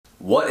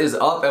What is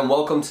up, and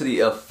welcome to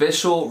the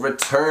official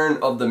return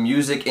of the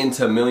Music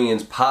into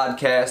Millions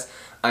podcast.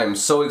 I am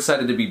so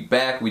excited to be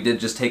back. We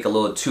did just take a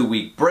little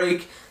 2-week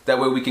break. That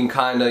way we can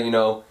kind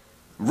of,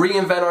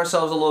 reinvent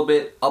ourselves a little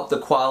bit, up the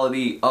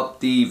quality, up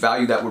the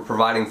value that we're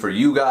providing for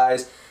you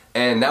guys.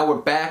 And now we're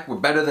back. We're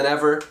better than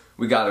ever.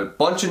 We got a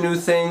bunch of new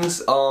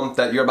things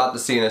that you're about to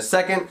see in a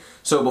second.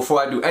 So before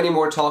I do any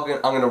more talking,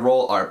 I'm going to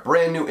roll our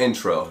brand new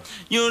intro.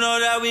 You know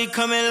that we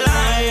coming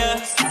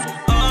liars.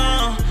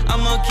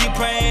 I'ma keep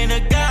praying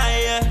to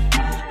God,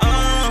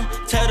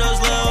 tell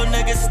those little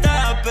niggas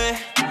stop it.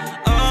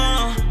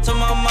 Tell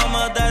my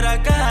mama that I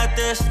got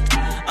this.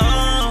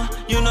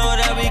 You know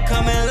that we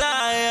coming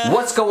liars.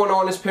 What's going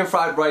on? It's Pimp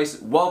Fried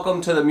Rice.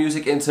 Welcome to the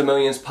Music into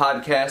Millions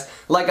podcast.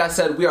 Like I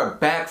said, we are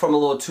back from a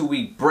little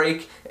 2-week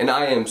break, and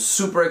I am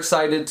super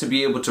excited to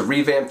be able to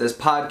revamp this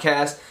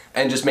podcast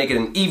and just make it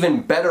an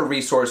even better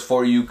resource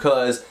for you,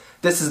 because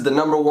this is the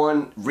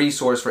 #1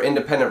 resource for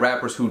independent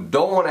rappers who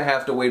don't want to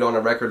have to wait on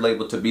a record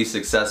label to be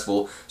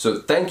successful. So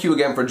thank you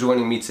again for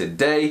joining me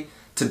today.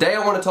 Today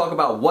I want to talk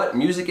about what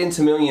Music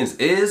into Millions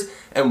is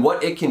and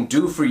what it can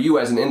do for you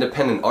as an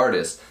independent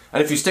artist.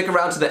 And if you stick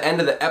around to the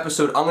end of the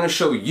episode, I'm going to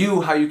show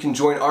you how you can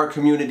join our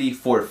community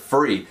for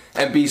free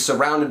and be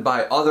surrounded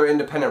by other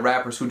independent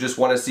rappers who just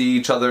want to see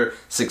each other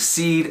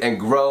succeed and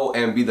grow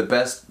and be the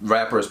best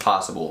rappers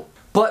possible.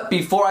 But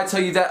before I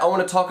tell you that, I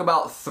want to talk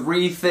about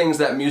 3 things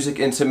that Music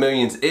into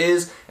Millions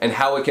is and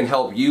how it can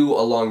help you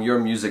along your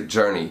music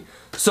journey.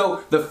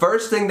 So the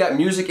first thing that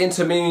Music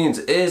into Millions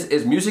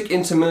is Music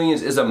into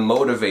Millions is a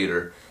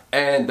motivator.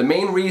 And the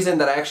main reason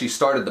that I actually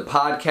started the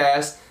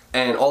podcast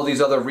and all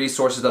these other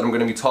resources that I'm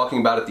going to be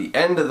talking about at the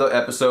end of the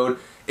episode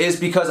is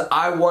because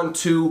I want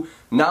to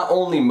not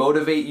only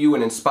motivate you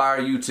and inspire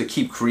you to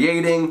keep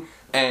creating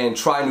and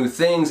try new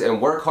things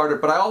and work harder,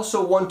 but I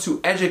also want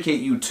to educate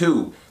you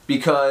too,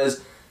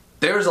 because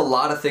there's a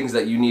lot of things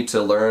that you need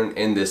to learn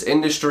in this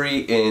industry,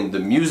 in the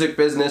music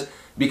business,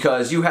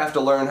 because you have to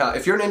learn how,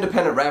 if you're an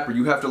independent rapper,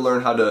 you have to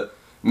learn how to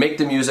make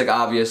the music,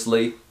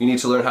 obviously. You need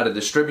to learn how to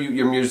distribute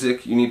your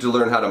music. You need to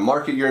learn how to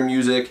market your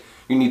music.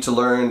 You need to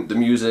learn the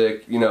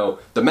music,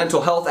 the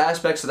mental health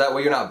aspects, so that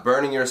way you're not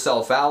burning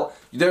yourself out.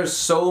 There's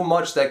so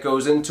much that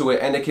goes into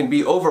it, and it can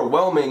be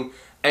overwhelming.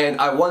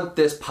 And I want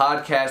this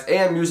podcast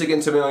and Music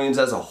into Millions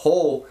as a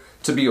whole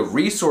to be a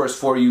resource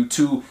for you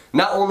to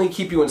not only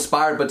keep you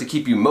inspired, but to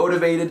keep you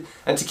motivated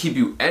and to keep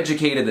you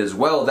educated as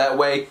well. That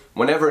way,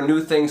 whenever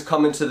new things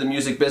come into the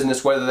music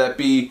business, whether that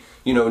be,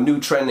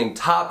 new trending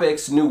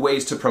topics, new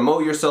ways to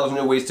promote yourselves,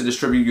 new ways to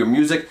distribute your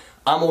music,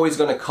 I'm always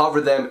going to cover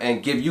them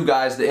and give you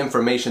guys the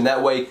information.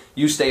 That way,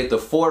 you stay at the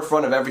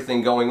forefront of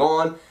everything going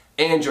on,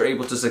 and you're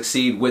able to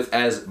succeed with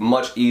as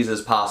much ease as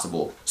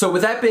possible. So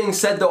with that being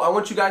said though, I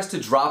want you guys to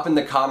drop in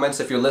the comments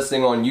if you're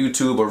listening on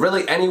YouTube or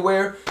really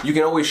anywhere. You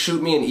can always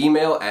shoot me an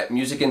email at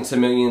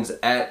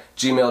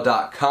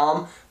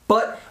musicintomillions@gmail.com.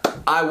 But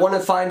I want to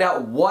find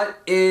out what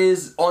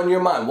is on your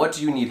mind. What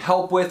do you need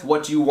help with?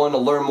 What do you want to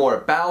learn more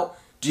about?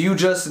 Do you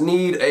just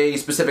need a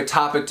specific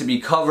topic to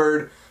be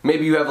covered?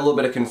 Maybe you have a little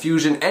bit of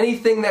confusion.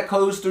 Anything that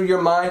goes through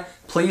your mind,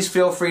 please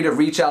feel free to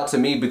reach out to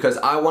me, because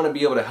I want to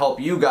be able to help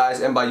you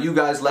guys. And by you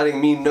guys letting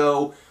me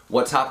know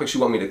what topics you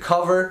want me to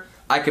cover,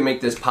 I can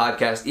make this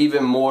podcast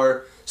even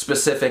more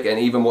specific and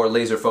even more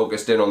laser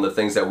focused in on the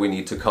things that we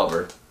need to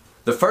cover.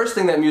 The first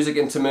thing that Music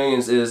into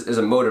Millions is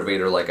a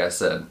motivator, like I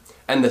said.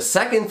 And the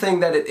second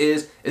thing that it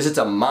is it's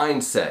a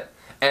mindset.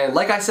 And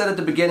like I said at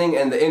the beginning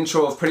and the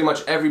intro of pretty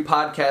much every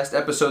podcast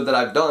episode that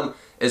I've done,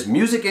 is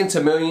Music into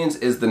Millions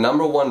is the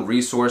 #1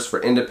 resource for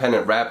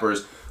independent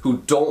rappers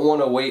who don't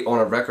want to wait on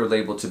a record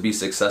label to be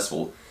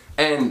successful.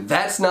 And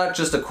that's not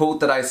just a quote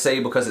that I say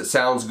because it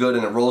sounds good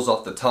and it rolls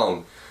off the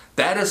tongue.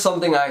 That is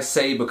something I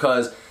say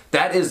because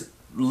that is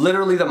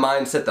literally the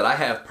mindset that I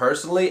have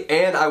personally,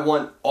 and I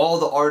want all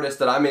the artists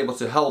that I'm able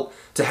to help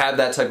to have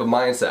that type of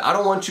mindset. I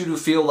don't want you to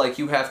feel like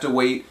you have to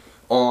wait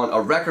on a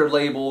record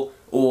label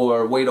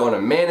or wait on a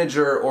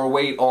manager or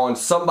wait on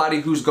somebody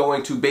who's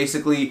going to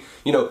basically,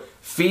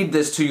 feed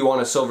this to you on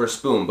a silver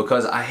spoon,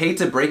 because I hate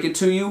to break it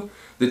to you,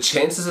 the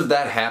chances of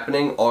that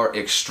happening are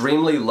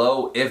extremely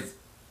low, if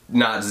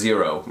not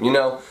zero,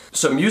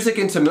 So Music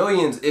into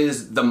Millions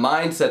is the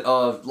mindset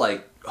of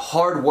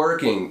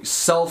hardworking,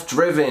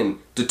 self-driven,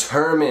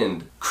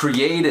 determined,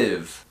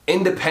 creative,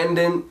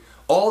 independent.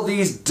 All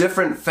these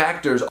different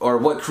factors are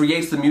what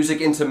creates the Music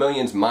into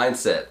Millions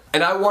mindset.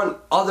 And I want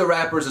other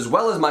rappers as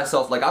well as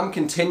myself, I'm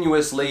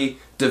continuously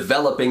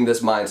developing this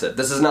mindset.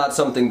 This is not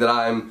something that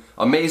I'm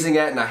amazing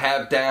at and I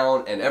have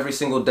down and every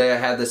single day I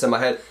have this in my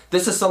head.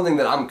 This is something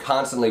that I'm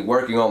constantly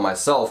working on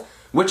myself,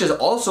 which is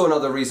also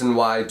another reason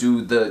why I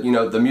do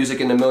the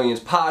Music into Millions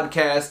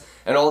podcast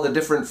and all the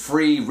different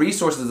free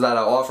resources that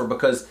I offer,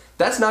 because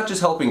that's not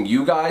just helping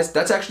you guys,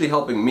 that's actually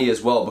helping me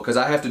as well, because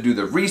I have to do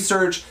the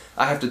research,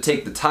 I have to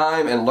take the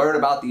time and learn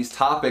about these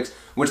topics,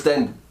 which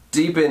then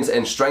deepens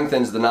and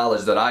strengthens the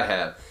knowledge that I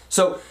have.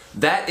 So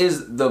that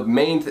is the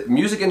main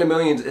Music into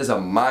Millions is a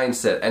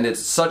mindset, and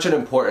it's such an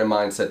important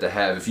mindset to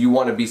have if you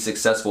want to be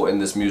successful in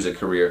this music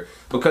career,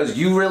 because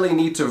you really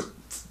need to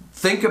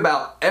think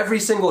about every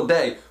single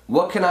day,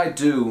 what can I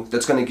do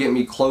that's going to get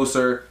me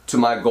closer to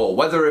my goal?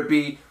 Whether it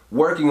be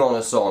working on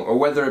a song, or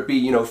whether it be,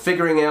 you know,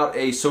 figuring out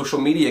a social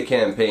media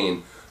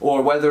campaign,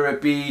 or whether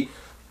it be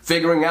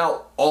figuring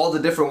out all the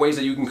different ways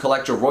that you can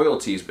collect your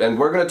royalties. And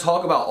we're going to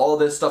talk about all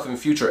this stuff in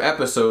future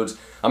episodes.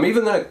 I'm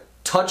even going to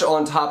touch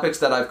on topics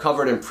that I've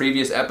covered in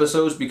previous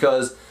episodes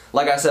because,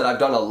 like I said, I've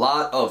done a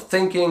lot of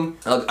thinking,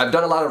 I've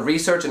done a lot of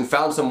research and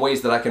found some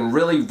ways that I can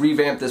really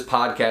revamp this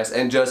podcast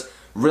and just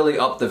really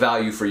up the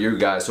value for you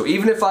guys. So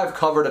even if I've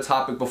covered a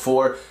topic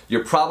before,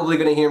 you're probably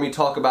going to hear me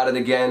talk about it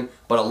again,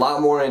 but a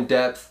lot more in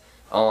depth.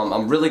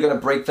 I'm really going to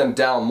break them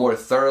down more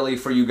thoroughly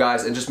for you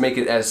guys and just make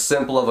it as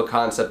simple of a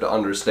concept to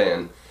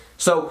understand.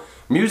 So,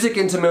 Music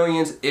into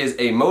Millions is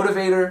a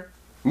motivator,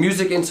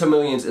 Music into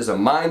Millions is a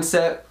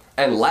mindset,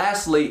 and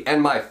lastly,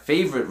 and my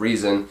favorite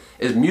reason,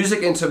 is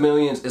Music into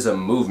Millions is a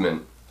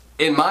movement.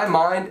 In my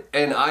mind,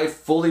 and I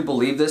fully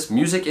believe this,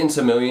 Music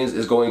into Millions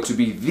is going to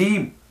be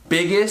the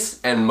biggest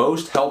and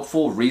most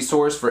helpful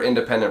resource for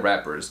independent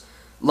rappers.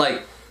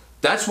 Like,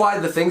 that's why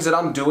the things that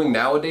I'm doing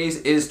nowadays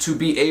is to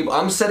be able,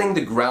 I'm setting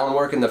the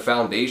groundwork and the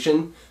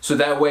foundation so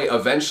that way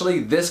eventually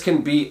this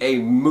can be a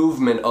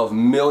movement of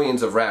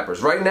millions of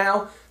rappers. Right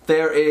now,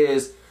 there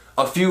is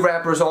a few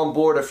rappers on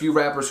board, a few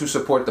rappers who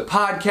support the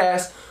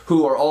podcast,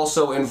 who are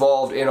also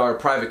involved in our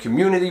private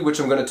community,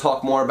 which I'm going to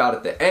talk more about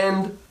at the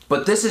end.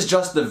 But this is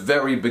just the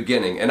very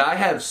beginning, and I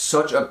have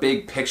such a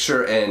big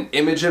picture and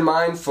image in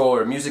mind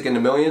for Music into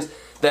Millions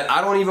that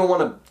I don't even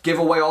want to give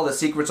away all the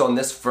secrets on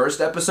this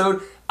first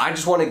episode. I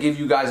just want to give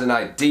you guys an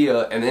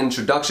idea, an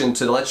introduction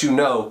to let you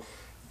know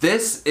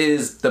this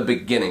is the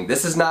beginning.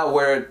 This is not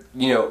where it,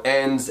 you know,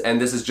 ends and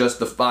this is just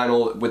the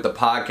final with the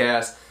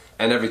podcast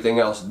and everything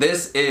else.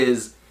 This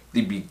is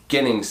the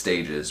beginning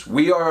stages.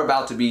 We are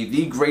about to be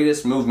the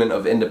greatest movement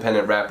of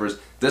independent rappers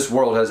this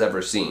world has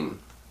ever seen.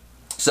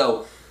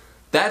 So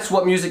that's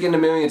what Music into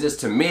Millions is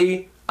to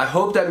me. I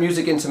hope that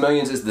Music into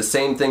Millions is the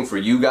same thing for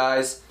you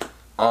guys.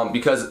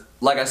 Because,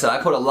 like I said,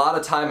 I put a lot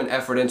of time and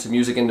effort into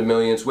Music into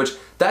Millions, which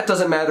that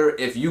doesn't matter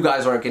if you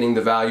guys aren't getting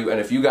the value and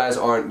if you guys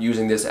aren't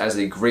using this as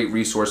a great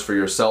resource for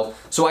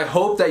yourself. So I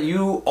hope that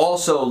you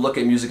also look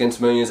at Music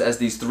into Millions as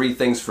these three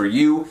things for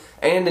you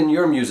and in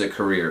your music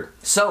career.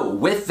 So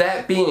with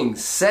that being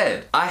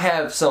said, I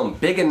have some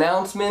big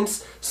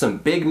announcements, some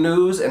big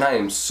news, and I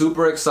am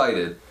super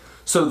excited.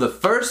 So the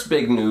first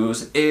big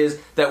news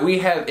is that we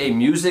have a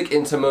Music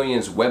into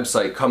Millions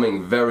website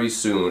coming very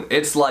soon.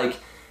 It's like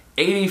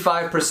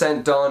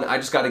 85% done. I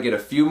just got to get a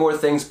few more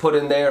things put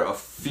in there, a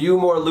few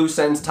more loose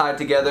ends tied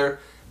together,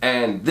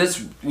 and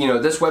this, you know,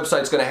 this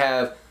website's going to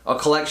have a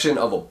collection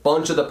of a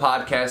bunch of the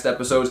podcast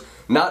episodes.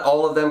 Not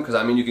all of them, because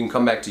I mean you can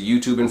come back to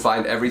YouTube and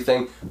find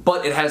everything,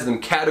 but it has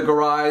them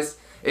categorized.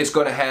 It's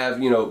going to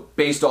have, you know,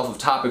 based off of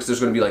topics, there's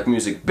going to be like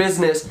music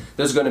business,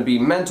 there's going to be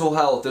mental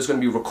health, there's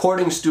going to be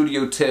recording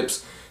studio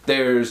tips,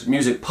 there's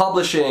music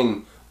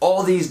publishing,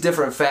 all these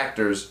different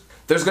factors.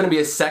 There's going to be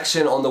a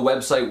section on the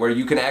website where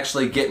you can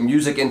actually get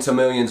Music into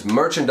Millions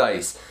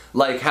merchandise.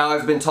 Like how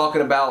I've been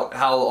talking about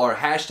how our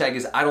hashtag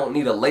is I don't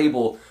need a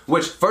label,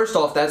 which first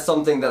off, that's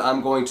something that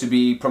I'm going to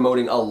be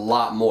promoting a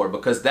lot more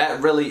because that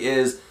really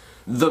is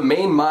the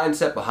main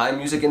mindset behind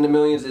Music into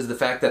Millions is the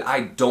fact that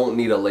I don't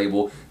need a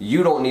label,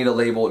 you don't need a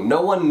label,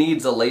 no one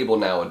needs a label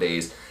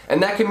nowadays.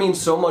 And that can mean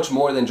so much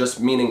more than just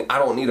meaning I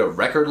don't need a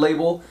record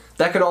label.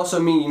 That could also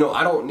mean, you know,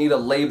 I don't need a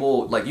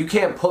label, like you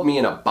can't put me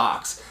in a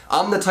box.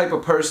 I'm the type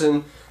of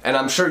person, and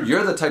I'm sure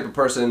you're the type of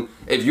person,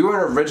 if you're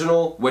an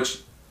original,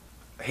 which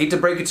I hate to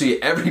break it to you,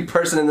 every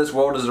person in this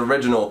world is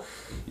original,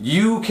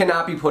 you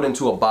cannot be put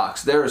into a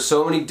box. There are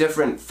so many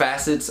different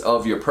facets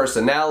of your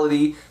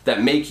personality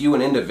that make you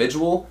an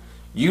individual.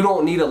 You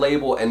don't need a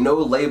label, and no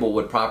label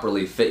would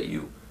properly fit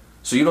you.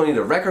 So you don't need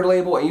a record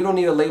label, and you don't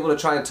need a label to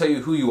try and tell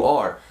you who you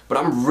are. But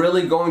I'm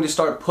really going to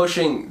start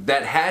pushing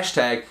that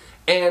hashtag,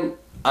 and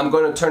I'm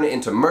going to turn it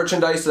into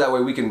merchandise so that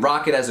way we can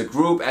rock it as a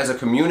group, as a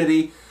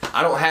community.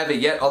 I don't have it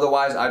yet,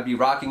 otherwise I'd be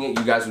rocking it.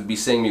 You guys would be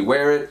seeing me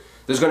wear it.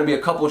 There's going to be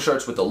a couple of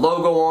shirts with the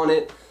logo on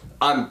it.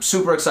 I'm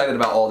super excited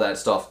about all that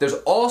stuff. There's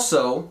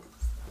also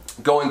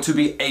going to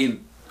be a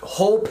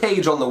whole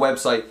page on the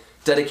website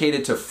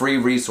dedicated to free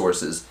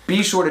resources.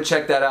 Be sure to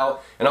check that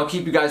out, and I'll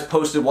keep you guys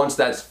posted once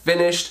that's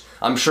finished.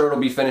 I'm sure it'll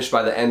be finished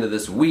by the end of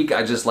this week.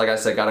 I just, like I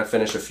said, gotta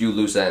finish a few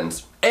loose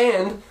ends.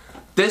 And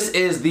this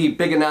is the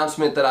big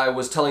announcement that I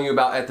was telling you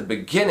about at the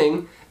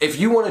beginning. If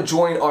you want to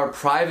join our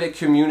private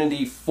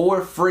community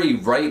for free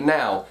right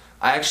now,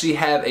 I actually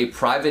have a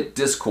private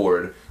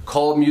Discord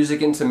called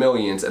Music into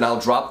Millions, and I'll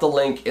drop the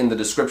link in the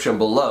description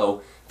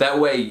below. That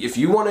way, if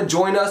you want to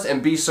join us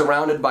and be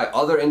surrounded by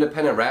other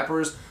independent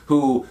rappers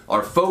who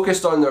are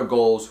focused on their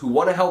goals, who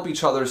want to help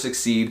each other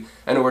succeed,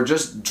 and who are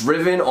just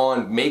driven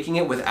on making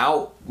it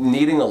without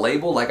needing a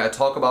label like I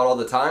talk about all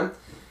the time,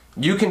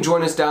 you can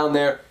join us down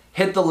there.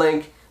 Hit the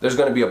link. There's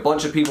going to be a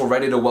bunch of people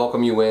ready to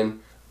welcome you in.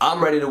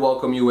 I'm ready to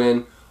welcome you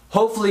in.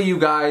 Hopefully you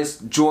guys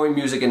join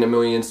Music into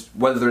Millions,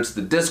 whether it's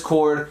the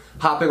Discord,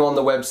 hopping on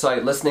the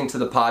website, listening to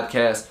the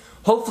podcast.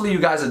 hopefully you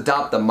guys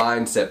adopt the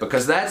mindset,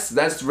 because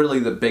that's really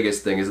the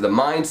biggest thing, is the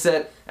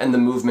mindset and the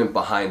movement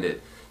behind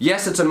it.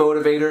 Yes, it's a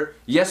motivator.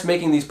 Yes,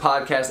 making these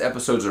podcast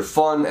episodes are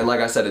fun, and like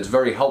I said, it's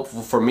very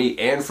helpful for me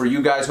and for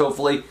you guys,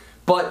 hopefully,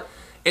 but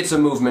it's a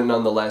movement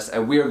nonetheless,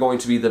 and we are going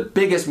to be the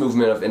biggest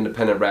movement of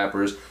independent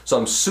rappers, so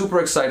I'm super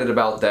excited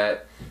about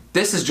that.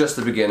 This is just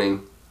the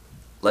beginning.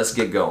 Let's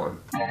get going.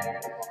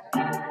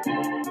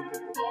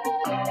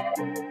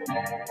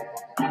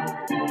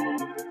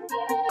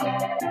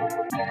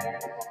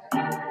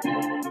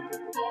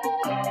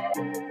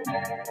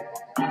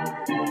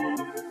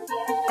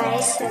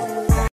 Bye.